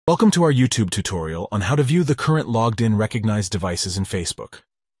Welcome to our YouTube tutorial on how to view the current logged-in recognized devices in Facebook.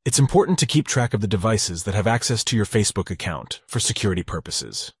 It's important to keep track of the devices that have access to your Facebook account for security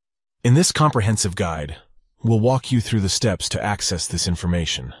purposes. In this comprehensive guide, we'll walk you through the steps to access this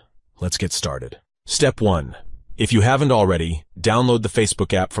information. Let's get started. Step 1. If you haven't already, download the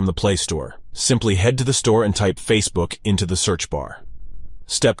Facebook app from the Play Store. Simply head to the store and type Facebook into the search bar.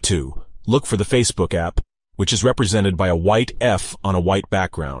 Step 2. Look for the Facebook app, which is represented by a white F on a white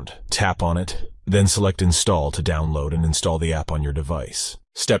background. Tap on it, then select Install to download and install the app on your device.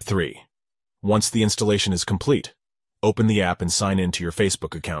 Step 3. Once the installation is complete, open the app and sign in to your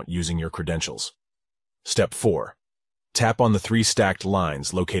Facebook account using your credentials. Step 4. Tap on the 3 stacked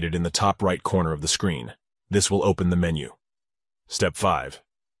lines located in the top right corner of the screen. This will open the menu. Step 5.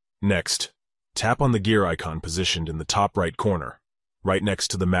 Next, tap on the gear icon positioned in the top right corner, right next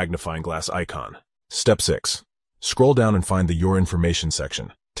to the magnifying glass icon. Step 6. Scroll down and find the Your Information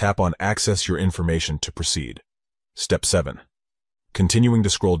section. Tap on Access Your Information to proceed. Step 7. Continuing to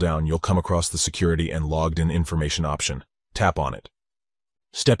scroll down, you'll come across the Security and Logged In Information option. Tap on it.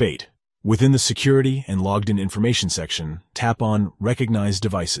 Step 8. Within the Security and Logged In Information section, tap on Recognized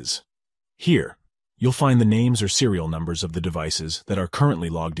Devices. Here, you'll find the names or serial numbers of the devices that are currently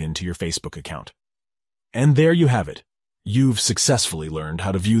logged into your Facebook account. And there you have it. You've successfully learned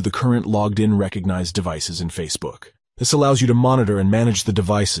how to view the current logged-in recognized devices in Facebook. This allows you to monitor and manage the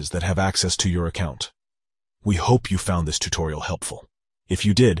devices that have access to your account. We hope you found this tutorial helpful. If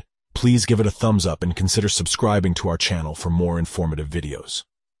you did, please give it a thumbs up and consider subscribing to our channel for more informative videos.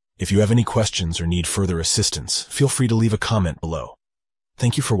 If you have any questions or need further assistance, feel free to leave a comment below.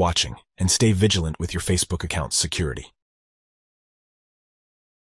 Thank you for watching, and stay vigilant with your Facebook account's security.